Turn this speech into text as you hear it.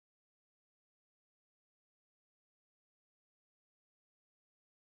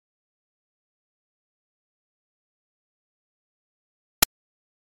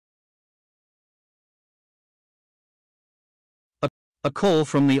A coal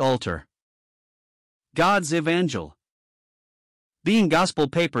from the altar. God's Evangel. Being Gospel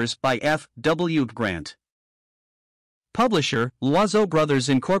Papers by F. W. Grant. Publisher, Loiseau Brothers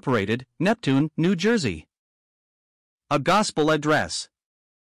Incorporated, Neptune, New Jersey. A Gospel Address.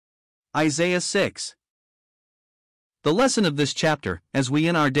 Isaiah 6. The lesson of this chapter, as we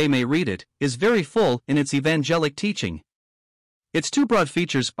in our day may read it, is very full in its evangelic teaching. Its two broad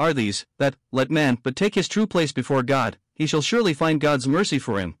features are these, that, let man but take his true place before God, he shall surely find God's mercy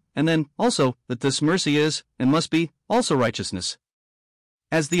for him, and then, also, that this mercy is, and must be, also righteousness.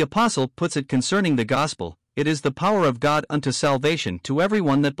 As the apostle puts it concerning the gospel, it is the power of God unto salvation to every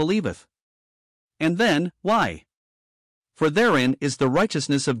one that believeth. And then, why? For therein is the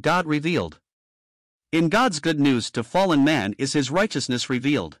righteousness of God revealed. In God's good news to fallen man is his righteousness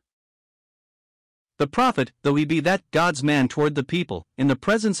revealed. The prophet, though he be that God's man toward the people, in the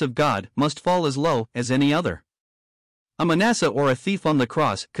presence of God must fall as low as any other. A Manasseh or a thief on the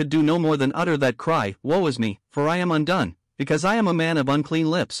cross could do no more than utter that cry, Woe is me, for I am undone, because I am a man of unclean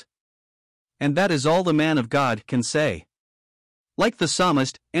lips. And that is all the man of God can say. Like the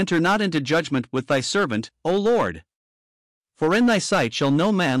psalmist, enter not into judgment with thy servant, O Lord. For in thy sight shall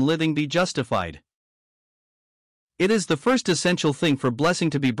no man living be justified. It is the first essential thing for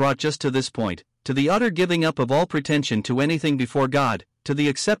blessing to be brought just to this point, to the utter giving up of all pretension to anything before God, to the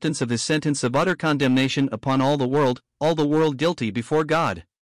acceptance of his sentence of utter condemnation upon all the world guilty before God.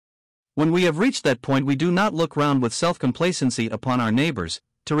 When we have reached that point, we do not look round with self-complacency upon our neighbors,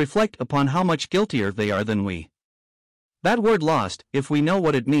 to reflect upon how much guiltier they are than we. That word lost, if we know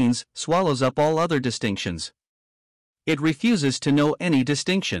what it means, swallows up all other distinctions. It refuses to know any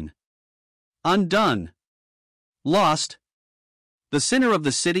distinction. Undone. Lost. The sinner of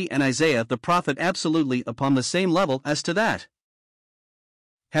the city and Isaiah the prophet absolutely upon the same level as to that.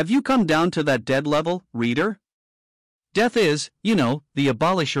 Have you come down to that dead level, reader? Death is, you know, the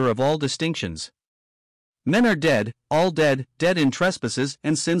abolisher of all distinctions. Men are dead, all dead, dead in trespasses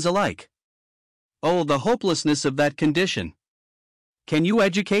and sins alike. Oh, the hopelessness of that condition! Can you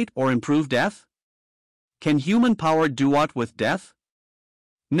educate or improve death? Can human power do aught with death?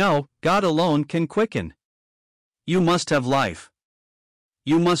 No, God alone can quicken. You must have life.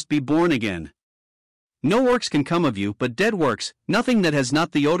 You must be born again. No works can come of you but dead works, nothing that has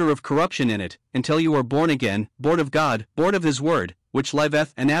not the odor of corruption in it, until you are born again, born of God, born of his word, which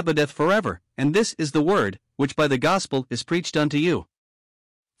liveth and abideth forever, and this is the word, which by the gospel is preached unto you.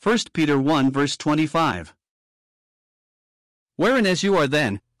 1 Peter 1 verse 25. Wherein as you are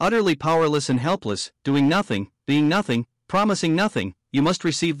then, utterly powerless and helpless, doing nothing, being nothing, promising nothing, you must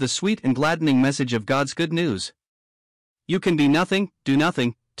receive the sweet and gladdening message of God's good news. You can be nothing, do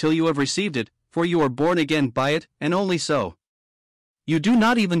nothing, till you have received it, for you are born again by it, and only so. You do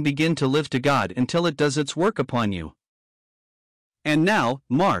not even begin to live to God until it does its work upon you. And now,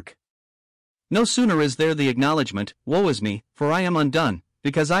 mark. No sooner is there the acknowledgement, Woe is me, for I am undone,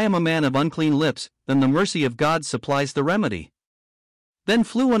 because I am a man of unclean lips, than the mercy of God supplies the remedy. Then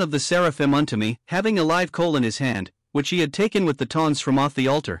flew one of the seraphim unto me, having a live coal in his hand, which he had taken with the tongs from off the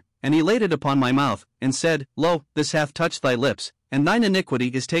altar, and he laid it upon my mouth, and said, Lo, this hath touched thy lips, and thine iniquity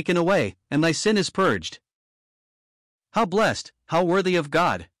is taken away, and thy sin is purged. How blessed, how worthy of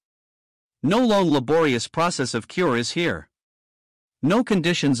God! No long laborious process of cure is here. No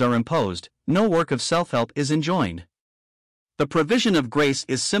conditions are imposed, no work of self-help is enjoined. The provision of grace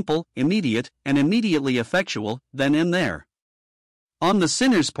is simple, immediate, and immediately effectual, then and there. On the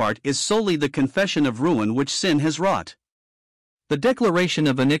sinner's part is solely the confession of ruin which sin has wrought. The declaration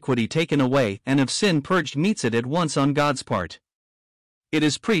of iniquity taken away and of sin purged meets it at once on God's part. It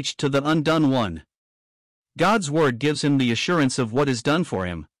is preached to the undone one. God's word gives him the assurance of what is done for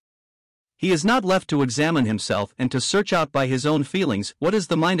him. He is not left to examine himself and to search out by his own feelings what is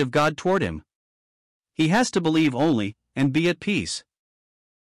the mind of God toward him. He has to believe only, and be at peace.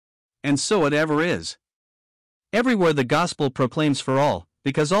 And so it ever is. Everywhere the gospel proclaims for all,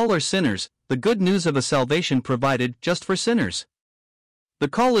 because all are sinners, the good news of a salvation provided just for sinners. The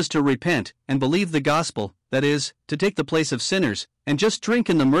call is to repent and believe the gospel, that is, to take the place of sinners, and just drink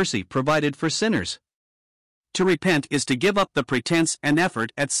in the mercy provided for sinners. To repent is to give up the pretense and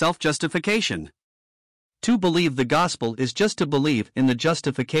effort at self-justification. To believe the gospel is just to believe in the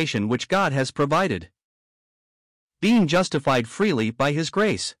justification which God has provided. Being justified freely by his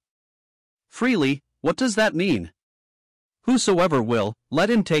grace. Freely, what does that mean? Whosoever will, let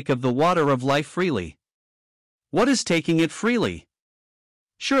him take of the water of life freely. What is taking it freely?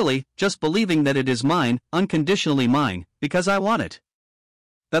 Surely, just believing that it is mine, unconditionally mine, because I want it.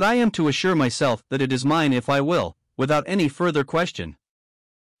 That I am to assure myself that it is mine if I will, without any further question.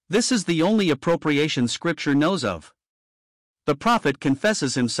 This is the only appropriation Scripture knows of. The prophet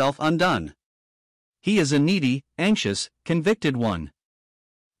confesses himself undone. He is a needy, anxious, convicted one.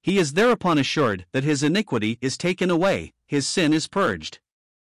 He is thereupon assured that his iniquity is taken away, his sin is purged.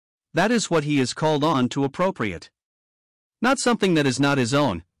 That is what he is called on to appropriate. Not something that is not his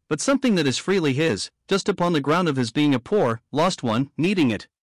own, but something that is freely his, just upon the ground of his being a poor, lost one, needing it.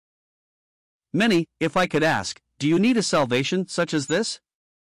 Many, if I could ask, do you need a salvation such as this?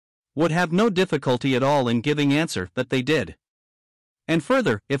 Would have no difficulty at all in giving answer that they did. And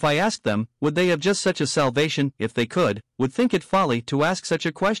further, if I asked them, would they have just such a salvation if they could, would think it folly to ask such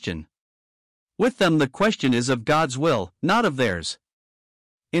a question. With them the question is of God's will, not of theirs.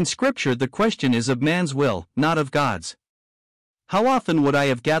 In Scripture the question is of man's will, not of God's. How often would I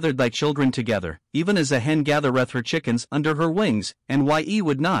have gathered thy children together, even as a hen gathereth her chickens under her wings, and why ye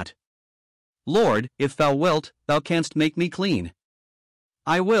would not? Lord, if thou wilt, thou canst make me clean.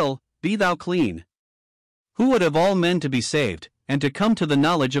 I will, be thou clean. Who would have all men to be saved, and to come to the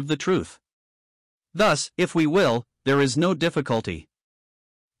knowledge of the truth? Thus, if we will, there is no difficulty.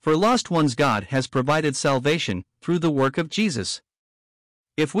 For lost ones God has provided salvation, through the work of Jesus.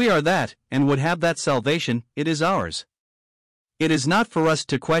 If we are that, and would have that salvation, it is ours. It is not for us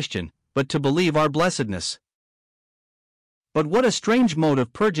to question, but to believe our blessedness. But what a strange mode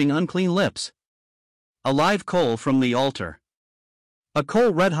of purging unclean lips! A live coal from the altar. A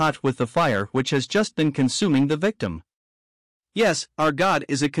coal red hot with the fire which has just been consuming the victim. Yes, our God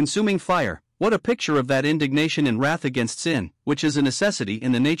is a consuming fire. What a picture of that indignation and wrath against sin, which is a necessity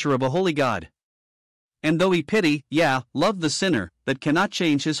in the nature of a holy God. And though he pity, love the sinner, that cannot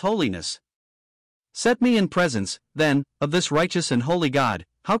change his holiness. Set me in presence, then, of this righteous and holy God,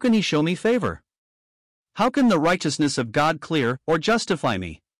 how can he show me favor? How can the righteousness of God clear or justify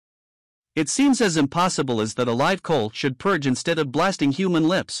me? It seems as impossible as that a live coal should purge instead of blasting human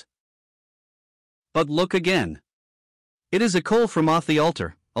lips. But look again. It is a coal from off the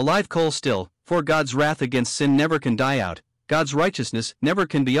altar, a live coal still, for God's wrath against sin never can die out, God's righteousness never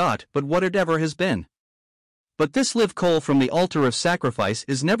can be aught but what it ever has been. But this live coal from the altar of sacrifice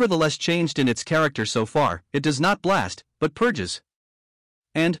is nevertheless changed in its character so far, it does not blast, but purges.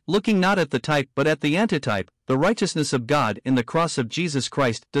 And, looking not at the type but at the antitype, the righteousness of God in the cross of Jesus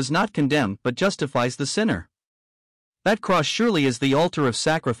Christ does not condemn but justifies the sinner. That cross surely is the altar of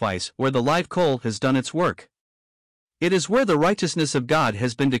sacrifice where the live coal has done its work. It is where the righteousness of God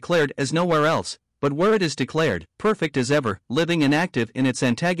has been declared as nowhere else, but where it is declared, perfect as ever, living and active in its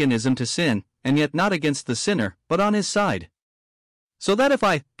antagonism to sin, and yet not against the sinner, but on his side. So that if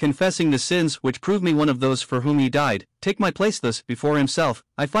I, confessing the sins which prove me one of those for whom he died, take my place thus before himself,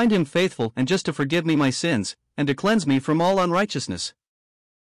 I find him faithful and just to forgive me my sins, and to cleanse me from all unrighteousness.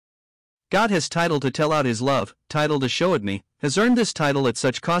 God has title to tell out his love, title to show it me, has earned this title at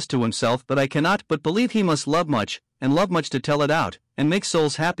such cost to himself that I cannot but believe he must love much, and love much to tell it out, and make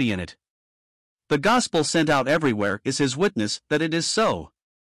souls happy in it. The gospel sent out everywhere is his witness that it is so.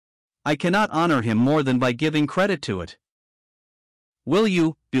 I cannot honor him more than by giving credit to it. Will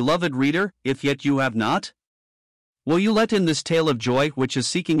you, beloved reader, if yet you have not? Will you let in this tale of joy which is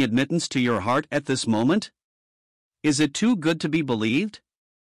seeking admittance to your heart at this moment? Is it too good to be believed?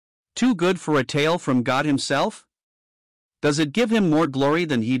 Too good for a tale from God himself? Does it give him more glory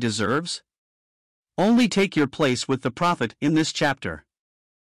than he deserves? Only take your place with the prophet in this chapter.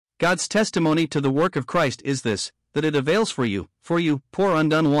 God's testimony to the work of Christ is this, that it avails for you, poor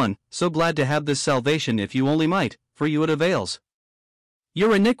undone one, so glad to have this salvation if you only might, for you it avails.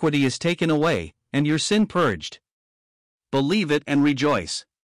 Your iniquity is taken away, and your sin purged. Believe it and rejoice.